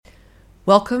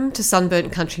Welcome to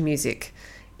Sunburnt Country Music,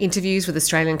 interviews with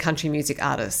Australian country music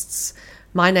artists.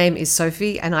 My name is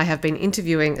Sophie and I have been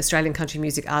interviewing Australian country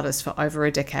music artists for over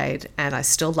a decade and I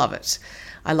still love it.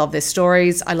 I love their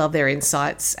stories, I love their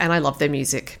insights, and I love their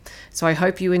music. So I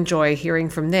hope you enjoy hearing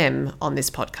from them on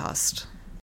this podcast.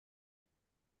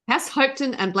 Cass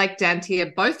Hopetoun and Blake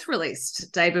Dantier both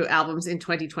released debut albums in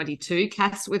 2022,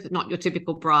 Cass with Not Your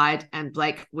Typical Bride and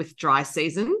Blake with Dry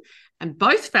Season, and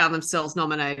both found themselves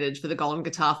nominated for the Golden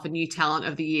Guitar for New Talent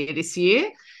of the Year this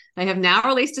year. They have now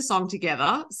released a song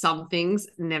together, Some Things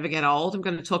Never Get Old. I'm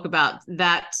going to talk about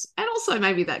that and also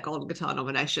maybe that Golden Guitar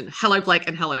nomination. Hello, Blake,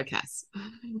 and hello, Cass.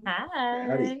 Hi.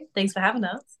 Howdy. Thanks for having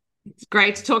us. It's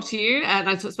great to talk to you, and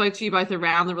I spoke to you both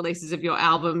around the releases of your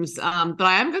albums, but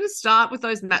I am going to start with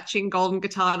those matching Golden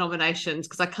Guitar nominations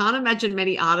because I can't imagine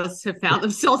many artists have found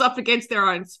themselves up against their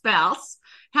own spouse.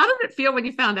 How did it feel when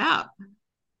you found out?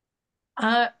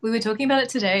 We were talking about it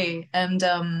today, and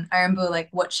I remember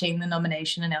watching the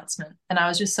nomination announcement, and I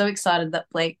was just so excited that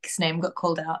Blake's name got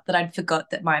called out that I'd forgot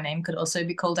that my name could also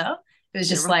be called out. It was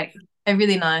just a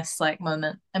really nice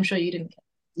moment. I'm sure you didn't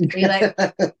care. Were you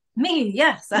like, me?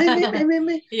 Yes.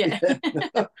 me. Yeah.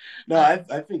 No,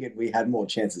 I figured we had more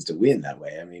chances to win that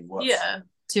way. I mean, Yeah.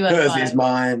 2 out of hers 5. is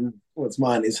mine. What's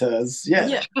mine is hers.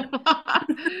 Yeah.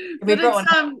 We brought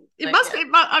one. It must be.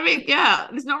 I mean, yeah.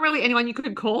 There's not really anyone you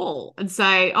could call and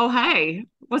say, "Oh, hey,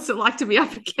 what's it like to be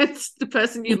up against the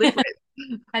person you live with?"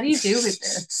 How do you deal with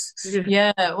this?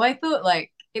 Yeah. Well, I thought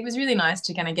it was really nice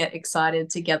to kind of get excited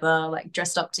together,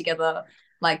 dressed up together,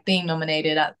 being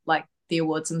nominated at the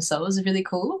awards themselves is really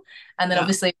cool. And then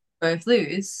obviously if we both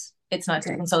lose, it's nice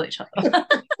to console each other.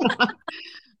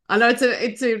 I know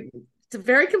it's a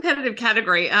very competitive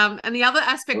category. And the other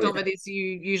aspect of it is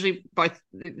you usually both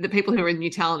the people who are in New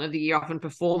Talent of the Year often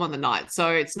perform on the night. So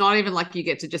it's not even like you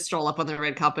get to just stroll up on the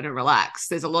red carpet and relax.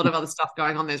 There's a lot of other stuff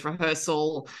going on. There's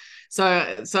rehearsal.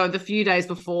 So the few days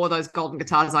before those Golden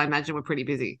Guitars, I imagine, were pretty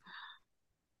busy.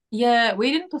 Yeah,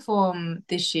 we didn't perform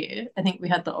this year. I think we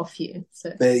had the off year.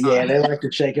 So They like to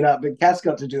shake it up. But Cass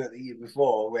got to do it the year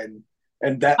before I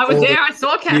was there. I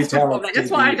saw Cass perform.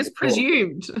 That's why I just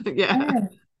presumed. Yeah.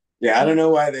 Yeah, I don't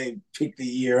know why they picked the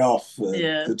year off for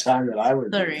the time that I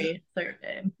would. Sorry. But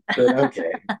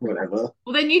okay, whatever.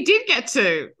 Well, then you did get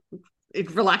to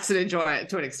relax and enjoy it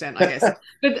to an extent, I guess.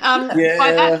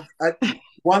 But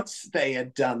once they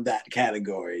had done that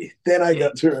category, then I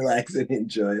got to relax and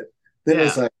enjoy it. Then it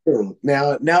was like, cool.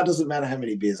 Now it doesn't matter how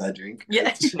many beers I drink.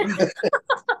 Yeah.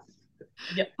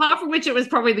 Yeah. Apart from which, it was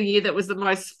probably the year that was the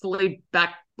most fully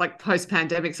back,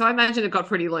 post-pandemic. So I imagine it got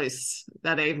pretty loose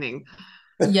that evening.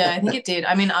 Yeah, I think it did.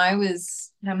 I mean, how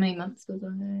many months was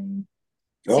I?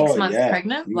 6 months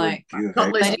pregnant.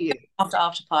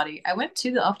 After party. I went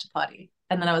to the after party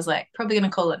and then I was like, probably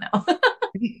gonna call it now.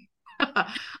 I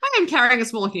am carrying a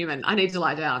small human. I need to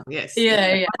lie down. Yes.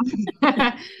 Yeah.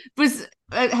 By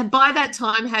that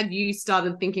time, had you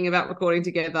started thinking about recording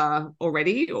together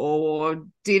already, or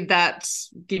did that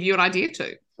give you an idea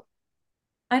to?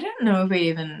 I don't know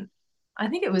if I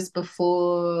think it was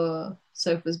before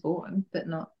Soph was born, but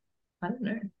not, I don't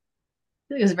know. I think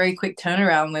it was a very quick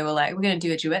turnaround. We were like, we're going to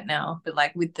do a duet now, but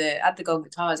at the Golden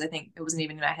Guitars, I think it wasn't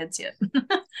even in our heads yet.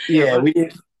 We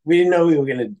didn't know we were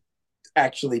going to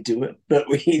actually do it, but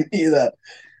we knew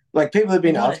that people have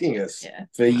been asking us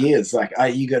for years, are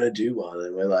you going to do one?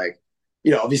 And we're like,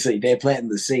 obviously they're planting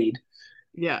the seed.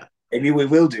 Yeah. Maybe we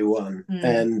will do one.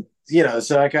 And,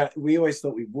 so we always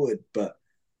thought we would, but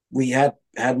we had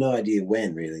no idea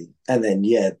when really. And then,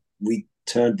 we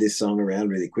turned this song around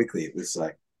really quickly. It was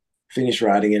finished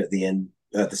writing it at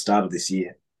the start of this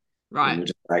year. Right. And we're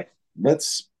just like,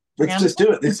 let's just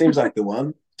do it. This seems like the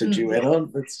one to duet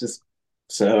on.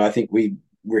 So I think we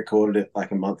recorded it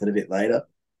a month and a bit later.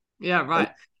 Yeah, right.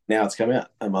 And now it's come out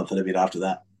a month and a bit after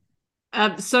that.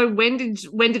 So when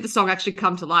did the song actually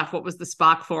come to life? What was the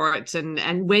spark for it?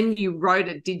 And when you wrote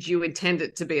it, did you intend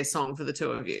it to be a song for the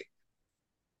two of you?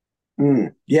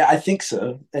 Yeah, I think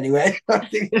so. Anyway, I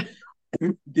think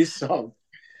this song,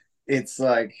 it's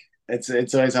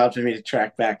always hard for me to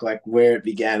track back where it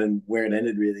began and where it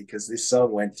ended really, because this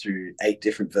song went through 8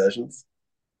 different versions.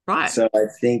 Right. So I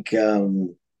think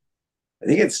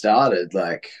it started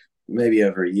maybe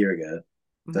over a year ago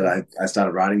that I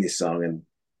started writing this song, and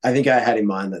I think I had in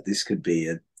mind that this could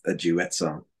be a duet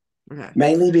song. Okay.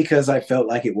 Mainly because I felt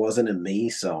like it wasn't a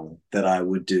me song that I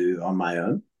would do on my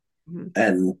own.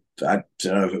 And I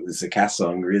don't know if it was a Cass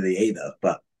song really either,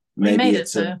 but maybe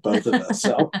it's both of us.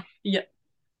 So yeah.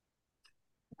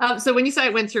 So when you say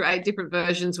it went through 8 different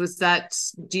versions,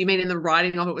 do you mean in the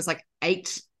writing of it was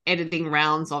 8 editing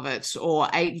rounds of it, or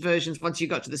 8 versions once you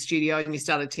got to the studio and you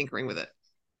started tinkering with it?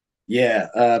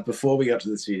 Yeah, before we got to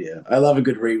the studio. I love a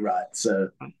good rewrite. So,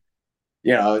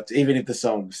 even if the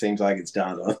song seems like it's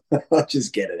done, I'll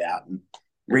just get it out and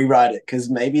rewrite it because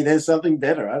maybe there's something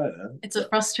better. I don't know. It's a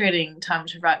frustrating time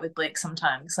to write with Blake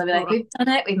sometimes. So I'll be like, we've done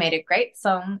it, we've made a great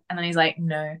song. And then he's like,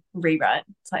 no, rewrite.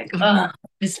 It's like, oh,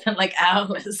 we spent like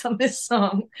hours on this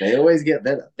song. They always get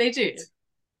better. They do.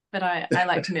 But I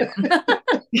like to move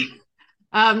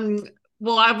on.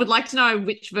 Well, I would like to know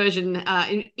which version,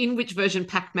 in which version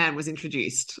Pac-Man was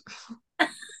introduced.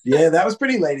 Yeah, that was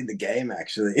pretty late in the game,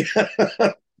 actually.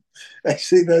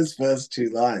 Actually, those first 2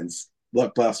 lines,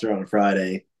 Blockbuster on a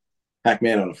Friday,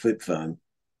 Pac-Man on a flip phone.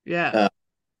 Yeah.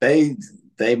 They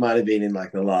might have been in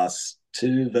like the last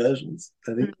 2 versions,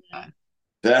 I think. Okay.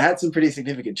 But it had some pretty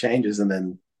significant changes, and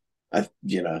then I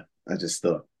just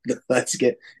thought, let's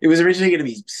get. It was originally going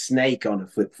to be Snake on a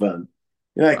flip phone.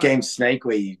 You know that game Snake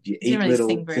where you eat really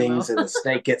little things and the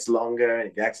snake gets longer, and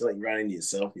if you accidentally run into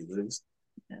yourself, you lose.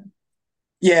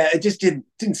 Yeah, it just didn't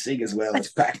sing as well as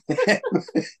Pac-Man.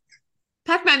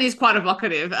 Pac-Man is quite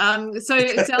evocative. So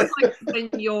it sounds like when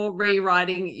you're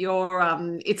rewriting,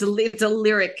 it's a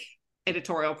lyric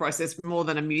editorial process more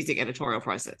than a music editorial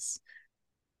process.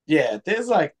 Yeah, there's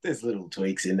little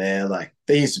tweaks in there. Like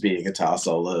there used to be a guitar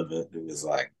solo, but it was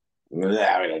like,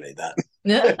 nah, we don't need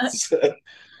that. So,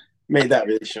 made that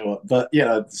really short. But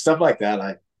stuff like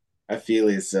that I feel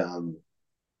is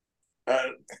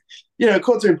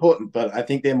chords are important, but I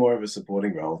think they're more of a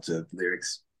supporting role to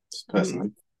lyrics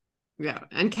personally. Yeah.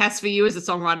 And Cass, for you as a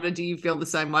songwriter, do you feel the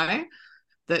same way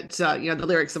that the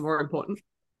lyrics are more important?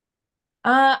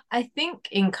 I think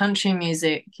in country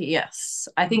music, yes.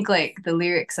 I think like the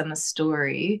lyrics and the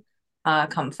story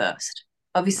come first.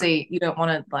 Obviously, you don't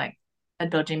want to like a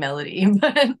dodgy melody,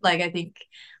 but like I think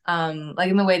like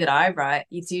in the way that I write,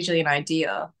 it's usually an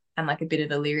idea and like a bit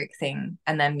of a lyric thing,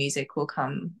 and then music will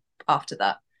come after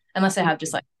that. Unless I have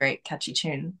just like a great catchy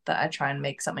tune that I try and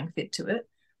make something fit to it.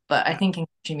 But I think in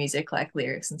country music, like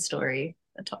lyrics and story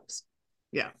are tops.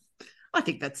 Yeah. I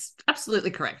think that's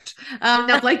absolutely correct.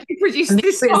 Now, Blake, you produced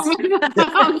this song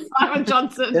with Simon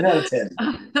Johnson. 10 out of 10.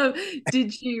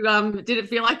 Did it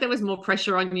feel like there was more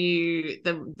pressure on you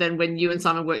than when you and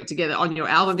Simon worked together on your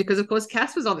album? Because, of course,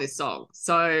 Cass was on this song.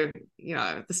 So,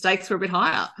 the stakes were a bit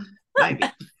higher, maybe.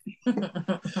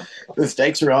 The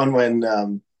stakes were on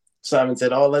when Simon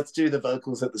said, let's do the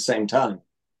vocals at the same time.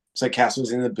 So Cass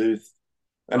was in the booth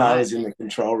and I was in the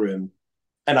control room.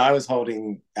 And I was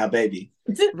holding our baby.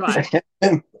 Right.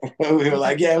 And we were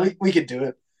like, yeah, we could do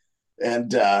it.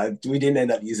 And we didn't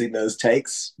end up using those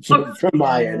takes from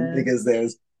my end because there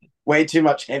was way too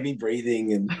much heavy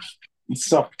breathing and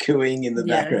soft cooing in the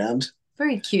background.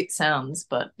 Very cute sounds,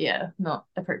 but not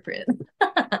appropriate.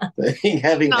 I think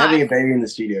having a baby in the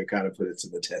studio kind of put it to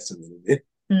the test a little bit.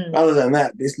 Other than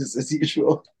that, business as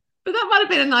usual. But that might have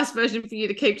been a nice version for you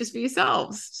to keep just for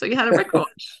yourselves. So you had a record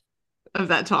of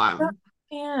that time.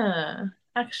 Yeah,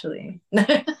 actually.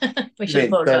 We should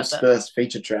have those first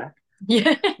feature track.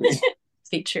 Yeah.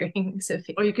 Featuring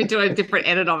Sophie. Or you could do a different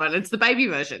edit of it. It's the baby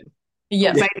version.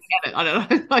 Yeah. Baby edit. I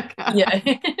don't know.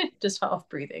 Yeah. Just off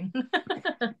breathing.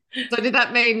 So did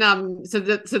that mean so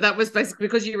that was basically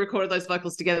because you recorded those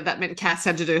vocals together, that meant Cass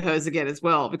had to do hers again as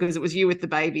well, because it was you with the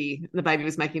baby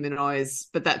was making the noise,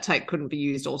 but that take couldn't be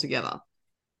used all together.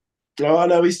 Oh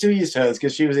no, we still used hers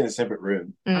because she was in a separate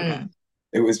room. Okay.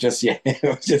 It was just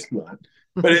mine.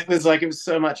 But it was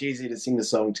so much easier to sing the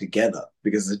song together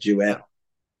because it's a duet.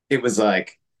 It was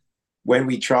like when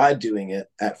we tried doing it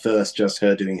at first, just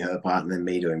her doing her part and then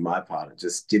me doing my part, it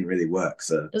just didn't really work.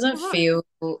 So it doesn't feel,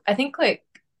 I think like,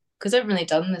 because I've really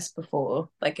done this before,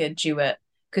 like a duet,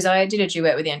 because I did a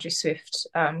duet with Andrew Swift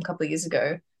a couple of years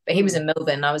ago, but he was in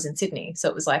Melbourne, I was in Sydney. So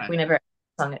it was like we never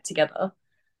sung it together.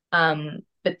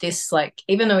 But this, like,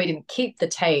 even though we didn't keep the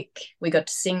take, we got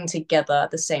to sing together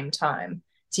at the same time.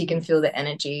 So you can feel the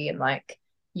energy and like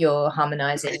you're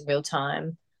harmonizing in real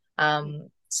time.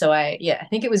 So I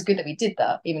think it was good that we did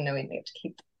that, even though we didn't have to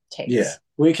keep takes. Yeah,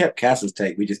 we kept Cass's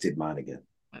take. We just did mine again.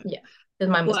 Yeah,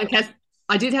 mine was. Well, Cass,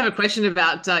 I did have a question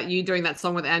about you doing that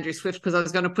song with Andrew Swift, because I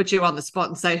was going to put you on the spot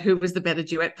and say who was the better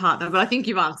duet partner, but I think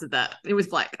you've answered that. It was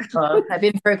Blake. I've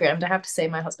been programmed. I have to say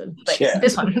my husband. But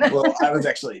this one. Well, I was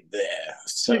actually there,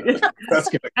 so that's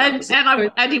good. And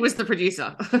he was the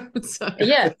producer. So.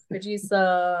 Yeah,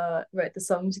 producer, wrote the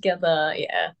song together.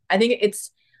 Yeah, I think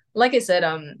it's, like I said,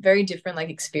 very different like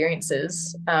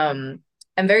experiences, and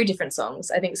very different songs.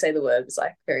 I think Say the Word was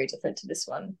like very different to this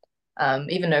one,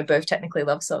 even though both technically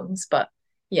love songs. But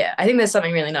yeah, I think there's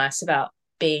something really nice about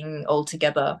being all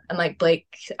together. And like Blake,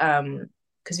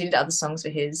 because because we did other songs for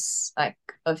his at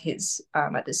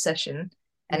this session,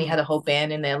 and he had a whole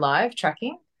band in there live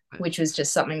tracking, which was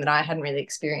just something that I hadn't really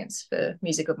experienced for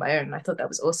music of my own. I thought that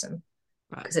was awesome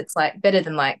because it's like better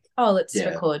than like, oh, let's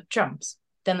record drums,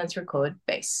 then let's record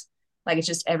bass. Like it's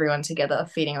just everyone together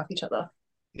feeding off each other.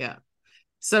 Yeah.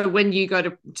 So when you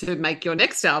go to make your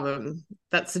next album,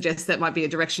 that suggests that might be a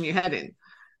direction you head in.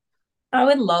 I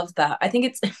would love that. I think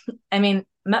it's, I mean,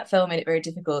 Matt Fell made it very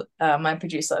difficult, my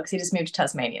producer, because he just moved to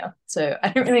Tasmania. So I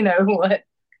don't really know what.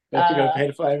 You have to go pay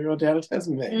to fly everyone down to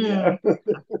Tasmania.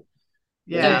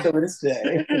 Yeah.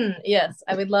 Yes,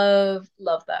 I would love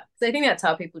that. So I think that's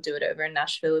how people do it over in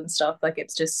Nashville and stuff. Like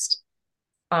it's just,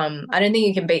 I don't think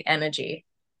you can beat energy.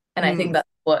 And I think that's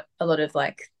what a lot of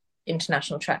like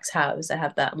international tracks have, is they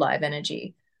have that live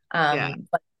energy.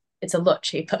 But it's a lot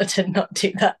cheaper to not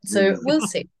do that. So we'll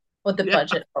see what the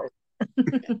budget holds.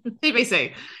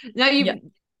 TBC. Now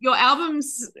your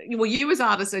albums, well, you as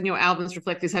artists and your albums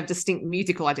reflect this, have distinct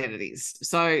musical identities.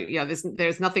 So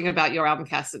there's nothing about your album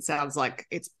cast that sounds like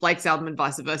it's Blake's album and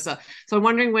vice versa. So I'm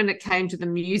wondering, when it came to the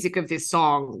music of this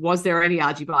song, was there any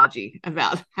argy-bargy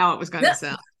about how it was going to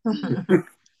sound?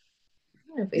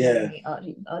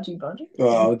 Argy-bargy.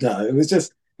 Oh no,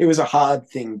 it was a hard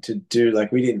thing to do.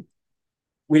 Like we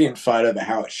didn't fight over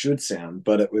how it should sound,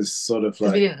 but it was sort of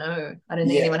like, we didn't know. I don't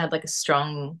think anyone had like a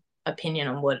strong opinion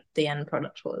on what the end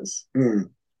product was.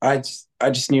 I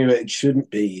just knew it shouldn't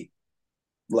be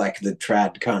like the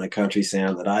trad kind of country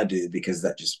sound that I do, because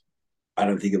I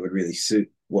don't think it would really suit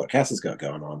what Cass has got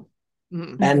going on,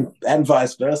 and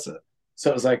vice versa. So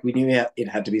it was like we knew it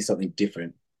had to be something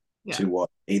different to what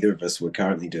either of us were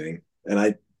currently doing, and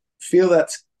I feel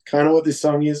that's kind of what this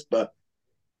song is. But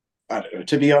I don't know,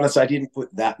 to be honest, I didn't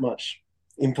put that much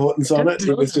importance on it.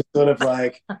 It was just sort of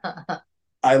like,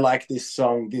 I like this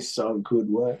song could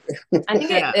work. I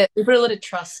think we put a lot of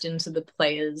trust into the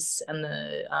players and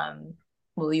the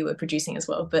well, you were producing as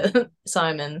well, but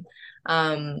Simon,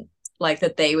 like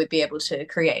that they would be able to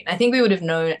create. I think we would have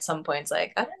known at some points,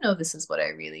 like, I don't know if this is what I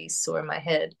really saw in my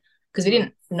head, because we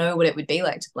didn't know what it would be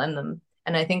like to blend them.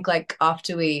 And I think like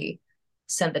after we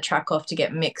sent the track off to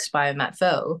get mixed by Matt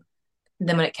Fell,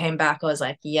 then when it came back, I was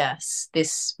like, yes,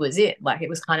 this was it. Like it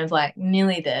was kind of like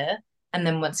nearly there. And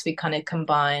then once we kind of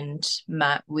combined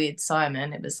Matt with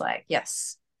Simon, it was like,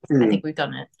 yes, I think we've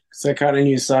done it. So I kind of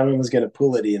knew Simon was going to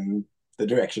pull it in the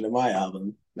direction of my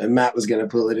album, and Matt was going to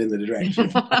pull it in the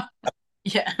direction.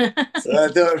 Yeah. So I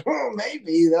thought,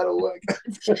 maybe that'll work.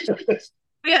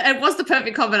 Yeah, it was the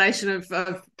perfect combination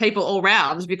of people all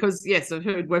round, because, yes, I've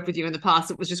heard work with you in the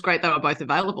past. It was just great they were both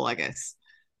available, I guess.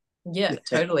 Yeah,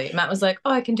 totally. Matt was like,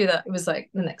 oh, I can do that. It was like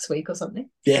the next week or something.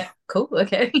 Yeah. Cool,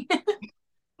 okay.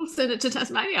 We'll send it to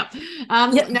Tasmania.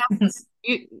 Now,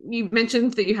 you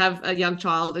mentioned that you have a young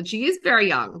child, and she is very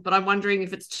young, but I'm wondering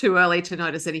if it's too early to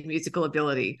notice any musical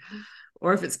ability,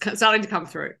 or if it's starting to come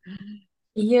through.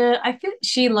 Yeah, I feel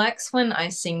she likes when I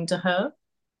sing to her,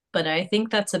 but I think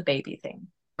that's a baby thing.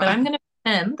 But I'm going to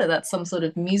pretend that that's some sort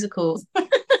of musical.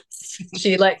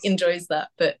 She like enjoys that.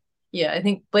 But yeah, I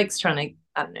think Blake's trying to,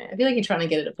 I don't know, I feel like you're trying to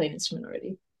get her to play an instrument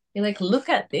already. You're like, look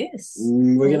at this.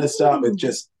 We're going to start with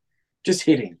just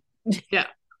hitting. Yeah.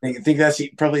 I think that's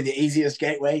probably the easiest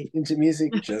gateway into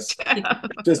music. Just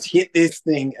hit this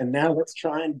thing, and now let's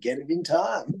try and get it in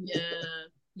time.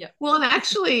 Yeah. Well, and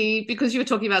actually, because you were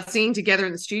talking about singing together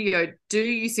in the studio, do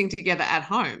you sing together at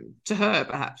home to her,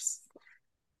 perhaps?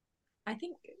 I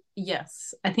think,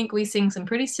 yes. I think we sing some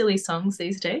pretty silly songs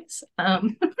these days. Our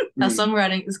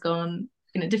songwriting has gone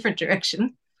in a different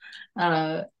direction.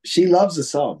 She loves a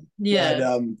song. Yeah.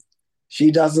 But,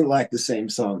 she doesn't like the same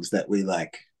songs that we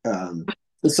like.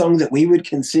 The songs that we would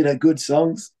consider good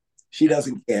songs, she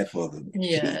doesn't care for them.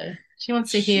 Yeah. She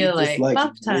wants to hear like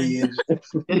Hopetoun.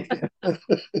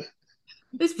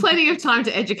 There's plenty of time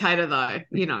to educate her, though,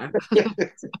 you know.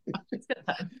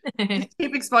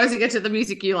 Keep exposing her to the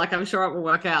music you like. I'm sure it will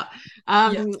work out.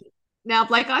 Now,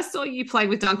 Blake, I saw you playing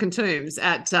with Duncan Toombs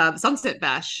at the Sunset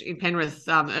Bash in Penrith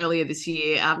earlier this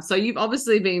year. So you've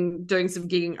obviously been doing some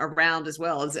gigging around as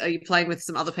well. Are you playing with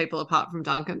some other people apart from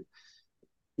Duncan?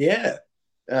 Yeah.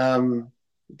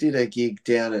 Did a gig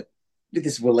did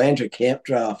this Willandra camp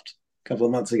draft a couple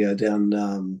of months ago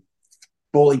down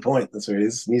Bawley Point, that's where it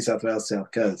is, New South Wales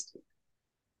South Coast,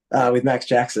 with Max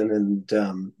Jackson.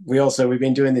 And we've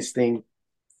been doing this thing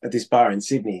at this bar in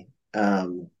Sydney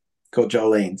called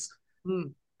Jolene's.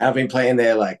 I've been playing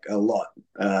there like a lot.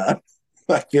 I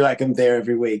feel like I'm there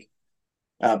every week.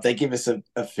 They give us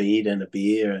a feed and a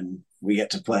beer, and we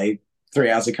get to play 3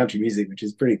 hours of country music, which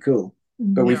is pretty cool.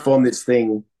 But we formed this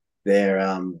thing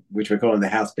there, which we're calling the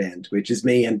house band, which is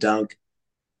me and Dunk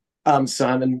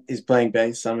Simon is playing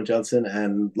bass, Simon Johnson,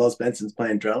 and Loz Benson's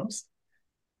playing drums.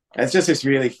 And it's just this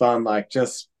really fun, like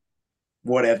just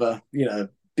whatever,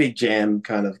 big jam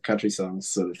kind of country songs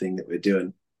sort of thing that we're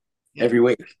doing every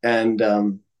week. And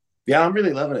yeah, I'm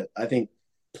really loving it. I think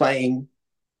playing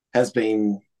has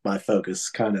been my focus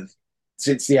kind of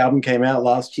since the album came out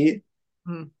last year.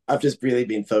 I've just really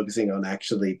been focusing on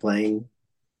actually playing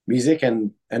music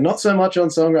and not so much on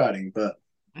songwriting, but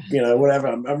whatever.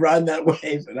 I'm riding that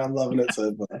wave and I'm loving it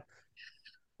so far.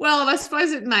 Well, I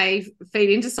suppose it may feed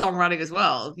into songwriting as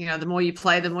well. The more you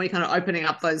play, the more you're kind of opening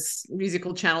up those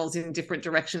musical channels in different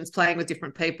directions, playing with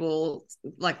different people,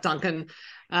 like Duncan,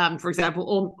 for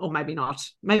example, or maybe not.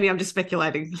 Maybe I'm just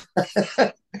speculating.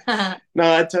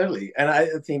 No, totally. And I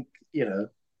think,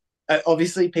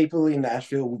 obviously people in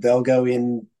Nashville, they'll go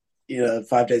in,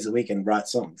 5 days a week and write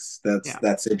songs.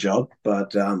 That's their job.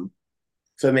 But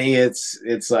for me,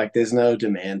 it's like there's no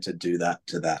demand to do that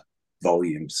to that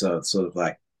volume. So it's sort of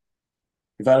like,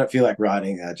 if I don't feel like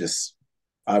writing,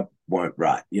 I won't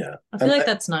write. I feel like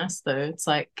that's nice though. It's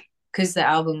like because the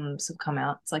albums have come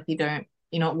out, it's like you're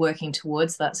not working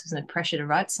towards that, so there's no pressure to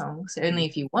write songs. So only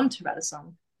if you want to write a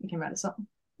song, you can write a song.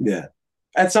 Yeah.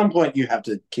 At some point, you have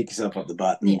to kick yourself up the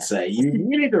butt and say, you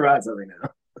need to write something now.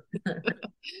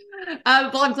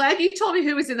 Well, I'm glad you told me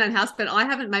who was in that house, but I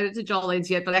haven't made it to Jolene's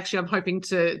yet. But actually, I'm hoping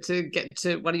to get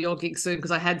to one of your gigs soon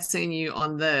because I had seen you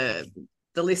on the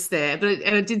list there. But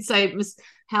it did say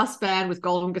house band with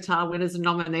golden guitar winners and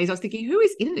nominees. I was thinking, who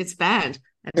is in this band?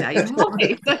 And now you told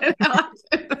me.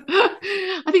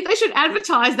 I think they should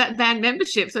advertise that band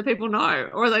membership so people know,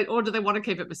 or do they want to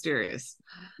keep it mysterious?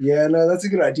 Yeah, no, that's a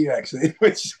good idea actually.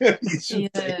 Which you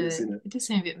should take this in it. It does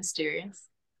seem a bit mysterious.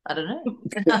 I don't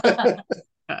know.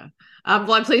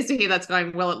 Well, I'm pleased to hear that's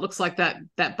going well. It looks like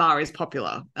that bar is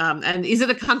popular. And is it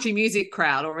a country music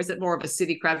crowd or is it more of a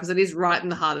city crowd? Because it is right in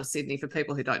the heart of Sydney for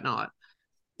people who don't know it.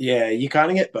 Yeah, you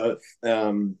kind of get both.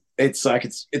 It's like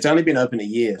it's only been open a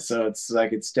year, so it's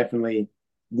like it's definitely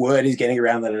word is getting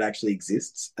around that it actually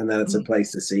exists and that it's a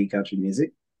place to see country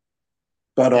music.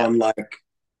 But on like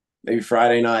maybe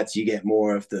Friday nights, you get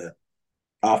more of the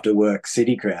after work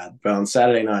city crowd. But on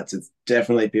Saturday nights, it's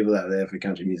definitely people out there for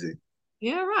country music.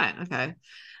 Yeah, right. Okay.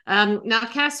 Now,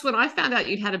 Cass, when I found out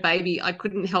you'd had a baby, I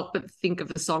couldn't help but think of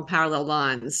the song Parallel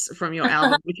Lines from your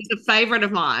album, which is a favorite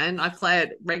of mine. I play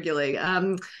it regularly.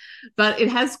 But it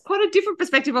has quite a different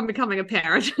perspective on becoming a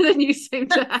parent than you seem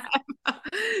to have.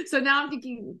 So now I'm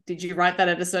thinking, did you write that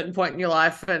at a certain point in your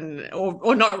life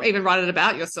or not even write it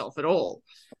about yourself at all?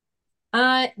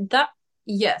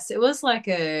 Yes, it was like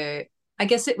I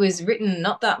guess it was written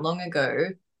not that long ago,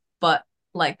 but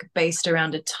like based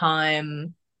around a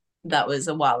time that was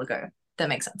a while ago. That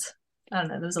makes sense. I don't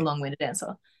know. That was a long-winded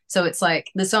answer. So it's like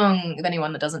the song, if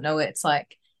anyone that doesn't know it, it's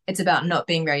like it's about not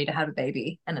being ready to have a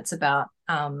baby, and it's about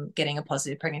getting a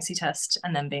positive pregnancy test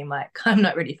and then being like, I'm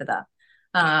not ready for that.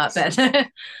 But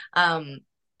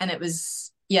and it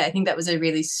was, I think that was a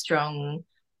really strong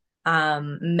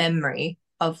memory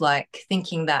of like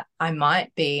thinking that I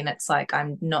might be, and it's like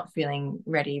I'm not feeling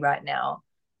ready right now.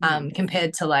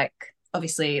 Compared to like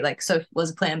obviously like Soph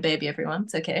was a planned baby, everyone.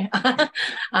 It's okay.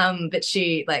 But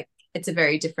she like it's a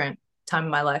very different time in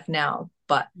my life now.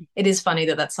 But it is funny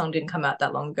that song didn't come out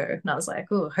that long ago. And I was like,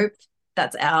 oh, hope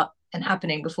that's out and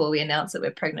happening before we announce that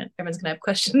we're pregnant. Everyone's gonna have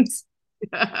questions.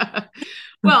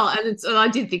 Well, and I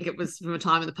did think it was from a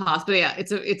time in the past, but yeah,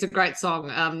 it's a great song.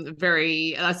 And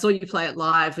I saw you play it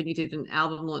live when you did an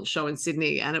album launch show in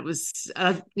Sydney, and it was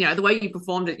the way you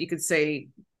performed it, you could see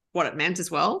what it meant as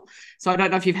well. So I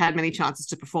don't know if you've had many chances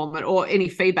to perform it or any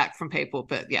feedback from people,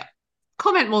 but yeah,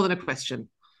 comment more than a question.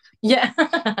 Yeah.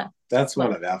 That's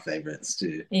one of our favorites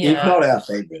too. Yeah. If not our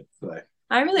favorite. So.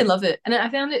 I really love it. And I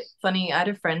found it funny. I had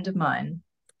a friend of mine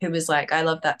who was like, I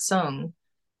love that song.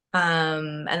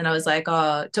 And then I was like,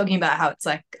 talking about how it's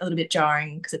like a little bit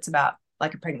jarring because it's about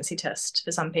like a pregnancy test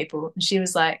for some people. And she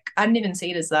was like, I didn't even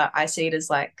see it as that. I see it as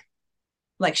like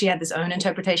she had this own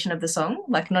interpretation of the song,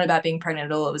 like not about being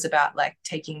pregnant at all. It was about like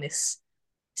taking this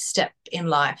step in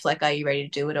life. Like, are you ready to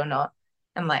do it or not?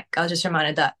 And like, I was just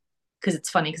reminded that because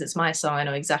it's funny because it's my song. I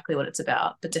know exactly what it's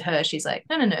about. But to her, she's like,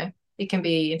 no, it can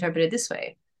be interpreted this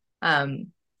way. So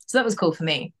that was cool for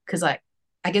me because like,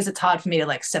 I guess it's hard for me to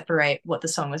like separate what the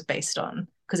song was based on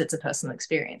because it's a personal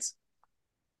experience.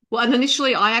 Well, and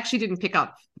initially I actually didn't pick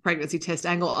up the pregnancy test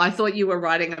angle. I thought you were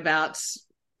writing about,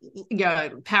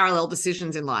 parallel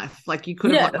decisions in life. Like you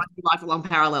could have run your life along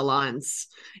parallel lines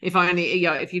if only,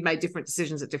 if you'd made different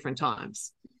decisions at different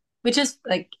times. Which is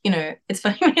like, it's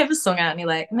funny when you have a song out and you're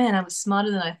like, man, I was smarter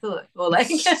than I thought. Or like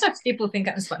people think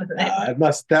I'm smarter than I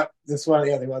thought. That's one of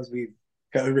the only ones we've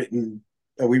co-written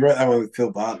We wrote that one with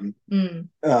Phil Barton. Mm.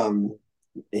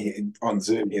 On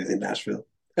Zoom. He was in Nashville.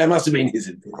 That must have been his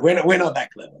input. We're not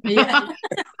that clever. Yeah.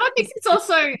 I think it's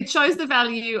also, it shows the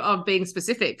value of being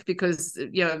specific, because,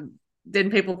 you know, then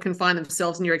people can find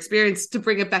themselves in your experience. To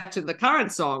bring it back to the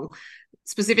current song,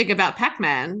 specific about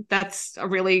Pac-Man, that's a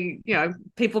really, you know,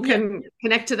 people can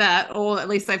connect to that, or at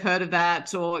least they've heard of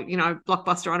that, or, you know,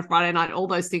 Blockbuster on a Friday night, all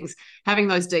those things, having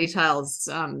those details,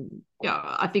 you know,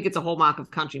 I think it's a hallmark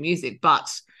of country music, but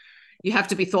you have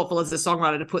to be thoughtful as a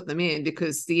songwriter to put them in,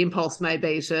 because the impulse may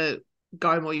be to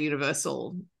go more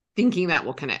universal, thinking that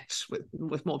will connect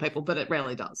with more people, but it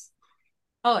rarely does.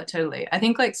 Oh, totally. I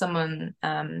think like someone,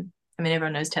 I mean,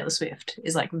 everyone knows Taylor Swift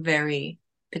is like very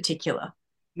particular.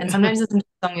 And sometimes there's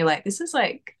a song you're like, this is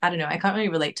like, I don't know, I can't really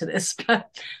relate to this, but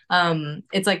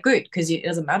it's like good, because it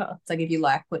doesn't matter. It's like if you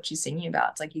like what she's singing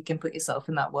about, it's like you can put yourself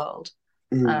in that world.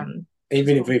 Even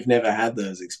if we've never had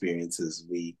those experiences,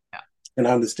 we can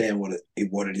understand what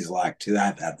it is like to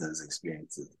have had those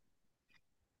experiences.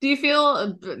 Do you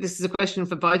feel, this is a question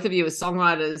for both of you as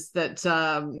songwriters, that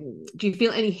do you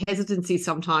feel any hesitancy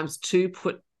sometimes to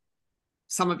put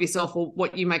some of yourself, or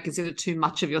what you may consider too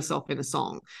much of yourself, in a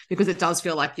song, because it does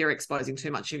feel like you're exposing too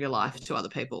much of your life to other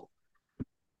people?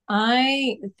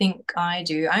 I think I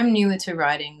do. I'm newer to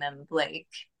writing than Blake,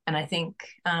 and I think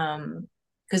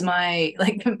because my,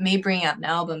 like, me bringing out an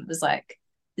album was like,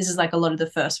 this is like a lot of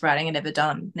the first writing I'd ever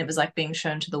done, and it was like being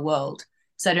shown to the world.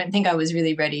 So I don't think I was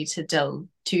really ready to delve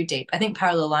too deep. I think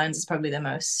Parallel Lines is probably the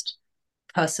most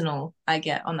personal I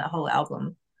get on that whole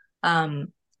album.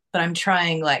 But I'm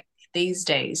trying, like, these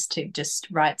days to just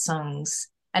write songs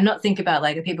and not think about,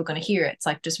 like, are people going to hear it? It's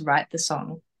like, just write the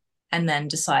song and then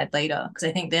decide later. Because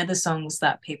I think they're the songs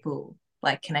that people,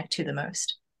 like, connect to the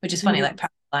most, which is funny. Like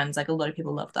Parallel Lines, like, a lot of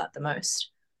people love that the most.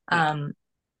 So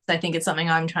I think it's something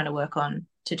I'm trying to work on,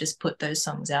 to just put those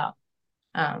songs out.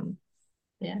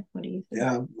 Yeah, what do you think?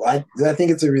 Yeah, I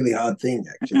think it's a really hard thing,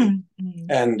 actually.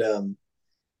 And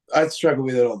I struggle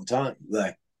with it all the time,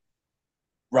 like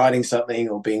writing something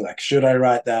or being like, should I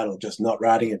write that, or just not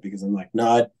writing it, because I'm like,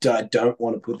 no, I don't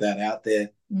want to put that out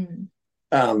there.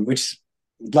 Which,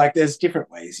 like, there's different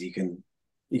ways you can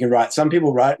write. Some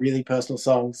people write really personal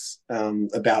songs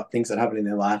about things that happen in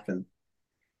their life,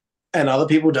 and other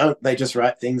people don't. They just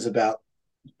write songs about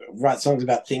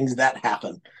things that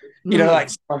happen. You know, like,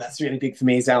 someone that's really big for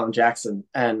me is Alan Jackson,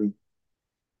 and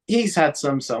he's had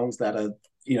some songs that are,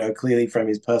 you know, clearly from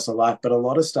his personal life, but a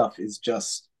lot of stuff is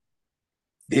just,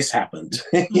 this happened.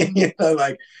 You know,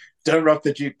 like, Don't Rock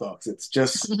the Jukebox. It's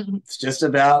just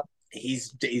about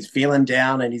he's feeling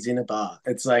down and he's in a bar.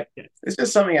 It's like, it's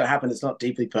just something that happened. It's not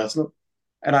deeply personal,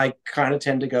 and I kind of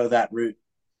tend to go that route,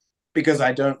 because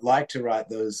I don't like to write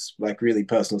those, like, really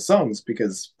personal songs,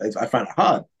 because I find it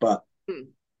hard. But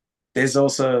there's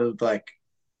also, like,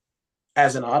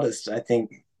 as an artist, I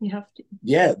think you have to.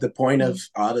 Yeah, the point of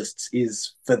artists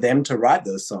is for them to write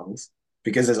those songs,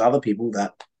 because there's other people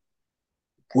that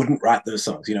wouldn't write those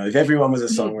songs. You know, if everyone was a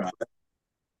songwriter,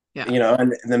 you know,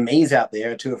 and the me's out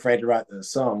there are too afraid to write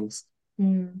those songs,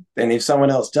 then if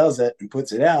someone else does it and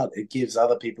puts it out, it gives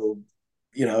other people,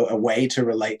 you know, a way to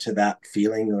relate to that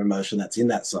feeling or emotion that's in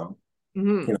that song.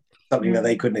 You know, something that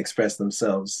they couldn't express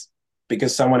themselves,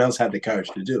 because someone else had the courage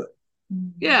to do it.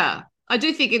 Yeah, I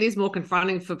do think it is more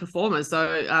confronting for performers,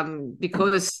 though,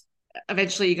 because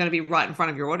eventually you're going to be right in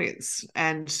front of your audience,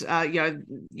 and you know,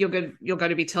 you're going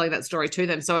to be telling that story to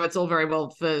them. So it's all very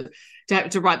well to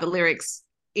write the lyrics.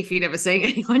 If you're never seeing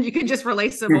anyone, you can just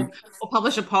release them or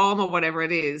publish a poem or whatever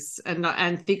it is, and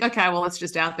think, okay, well, it's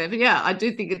just out there. But yeah, I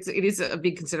do think it is a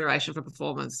big consideration for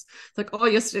performers. It's like, oh,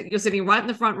 you're sitting right in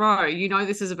the front row. You know,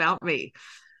 this is about me.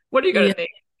 What are you going to think?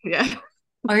 Yeah.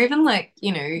 Or even, like,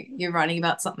 you know, you're writing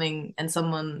about something and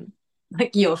someone,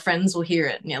 like, your friends will hear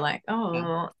it and you're like,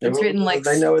 oh, it's written like,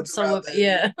 they know it's so,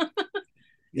 yeah.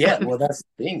 Yeah, well, that's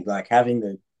the thing, like,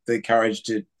 having the courage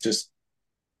to just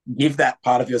give that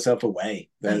part of yourself away,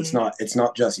 that it's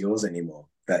not just yours anymore,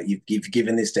 that you've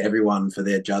given this to everyone for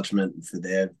their judgment, for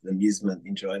their amusement,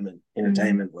 enjoyment,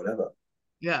 entertainment, whatever.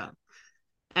 Yeah.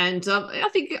 And I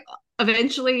think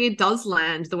eventually it does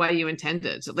land the way you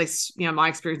intended. At least, you know, my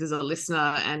experience as a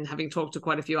listener and having talked to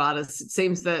quite a few artists, it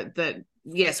seems that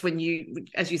yes, when you,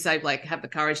 as you say, Blake, have the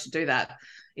courage to do that,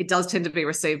 it does tend to be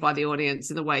received by the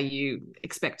audience in the way you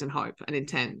expect and hope and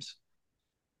intend.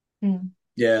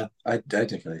 Yeah, I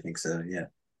definitely think so. Yeah.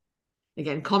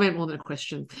 Again, comment more than a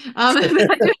question. I do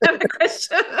have a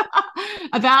question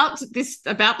about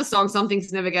the song "Some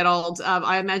Things Never Get Old."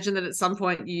 I imagine that at some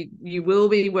point you will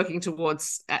be working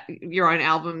towards your own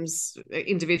albums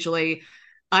individually.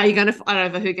 Are you going to fight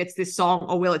over who gets this song,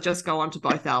 or will it just go onto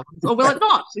both albums, or will it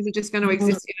not? Is it just going to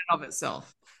exist in and of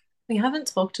itself? We haven't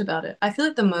talked about it. I feel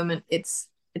at the moment it's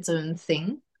its own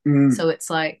thing. Mm. So it's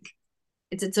like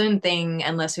it's its own thing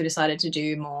unless we decided to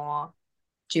do more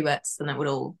duets, then it would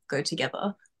all go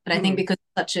together. But I think because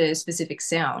it's such a specific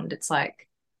sound, it's like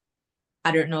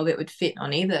I don't know if it would fit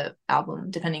on either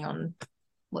album, depending on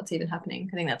what's even happening.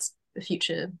 I think that's a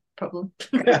future problem.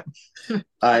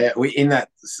 We in that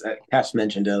Cash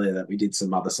mentioned earlier that we did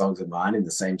some other songs of mine in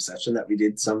the same session that we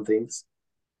did some things,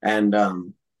 and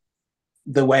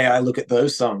the way I look at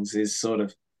those songs is sort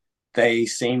of they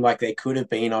seem like they could have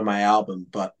been on my album,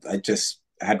 but I just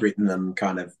had written them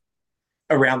kind of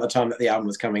around the time that the album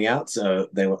was coming out, so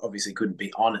they were obviously couldn't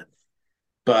be on it.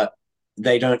 But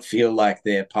they don't feel like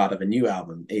they're part of a new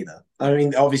album either. I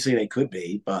mean, obviously they could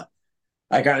be, but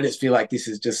I kind of just feel like this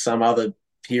is just some other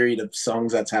period of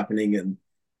songs that's happening, and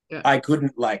I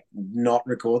couldn't like not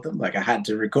record them. Like I had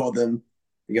to record them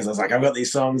because I was like, I've got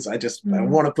these songs. I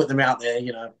want to put them out there,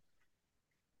 you know.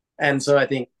 And so I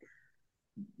think,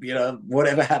 you know,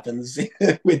 whatever happens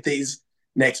with these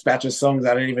next batch of songs,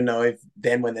 I don't even know if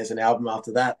then when there's an album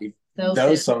after that, if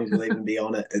those songs will even be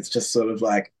on it. It's just sort of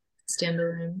like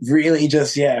standalone. Really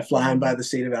just, flying by the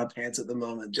seat of our pants at the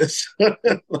moment. Just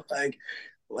like,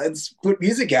 let's put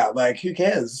music out. Like, who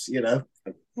cares, you know?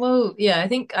 Well, yeah, I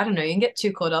think, I don't know, you can get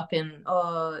too caught up in,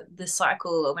 the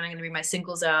cycle or when I'm going to bring my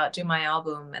singles out, do my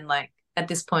album. And like, at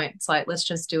this point, it's like, let's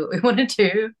just do what we want to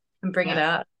do and bring it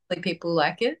out. Like, people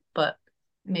like it, but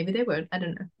maybe they won't. I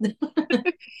don't know.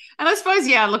 And I suppose,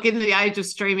 look, in the age of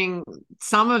streaming,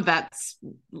 some of that's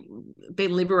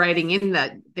been liberating in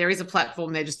that there is a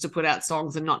platform there just to put out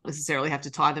songs and not necessarily have to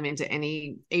tie them into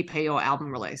any EP or album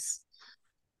release.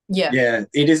 Yeah,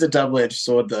 it is a double-edged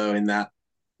sword, though, in that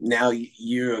now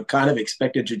you're kind of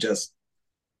expected to just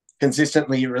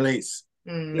consistently release.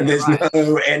 And there's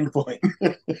no end point.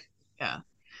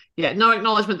 No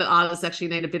acknowledgement that artists actually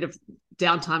need a bit of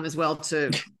downtime as well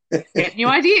to get new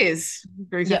ideas,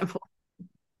 for example.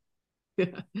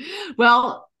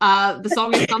 Well, the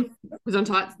song is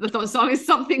the song is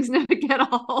Some Things Never Get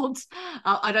Old.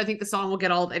 I don't think the song will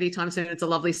get old anytime soon. It's a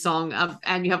lovely song,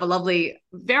 and you have a lovely,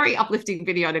 very uplifting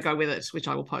video to go with it, which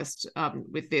I will post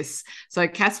with this. So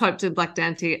Cass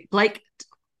Hopetoun, Blake,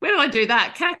 where did I do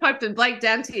that? Cass Hopetoun, Blake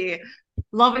Dantier,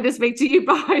 lovely to speak to you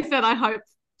both, and I hope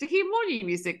to hear more new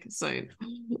music soon.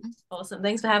 Awesome.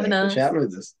 Thanks for having us. For chatting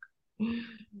with us.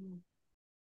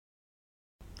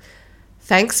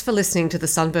 Thanks for listening to the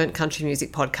Sunburnt Country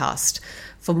Music Podcast.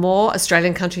 For more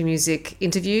Australian country music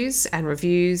interviews and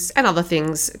reviews and other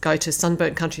things, go to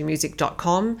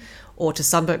sunburntcountrymusic.com or to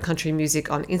Sunburnt Country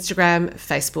Music on Instagram,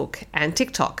 Facebook and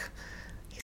TikTok.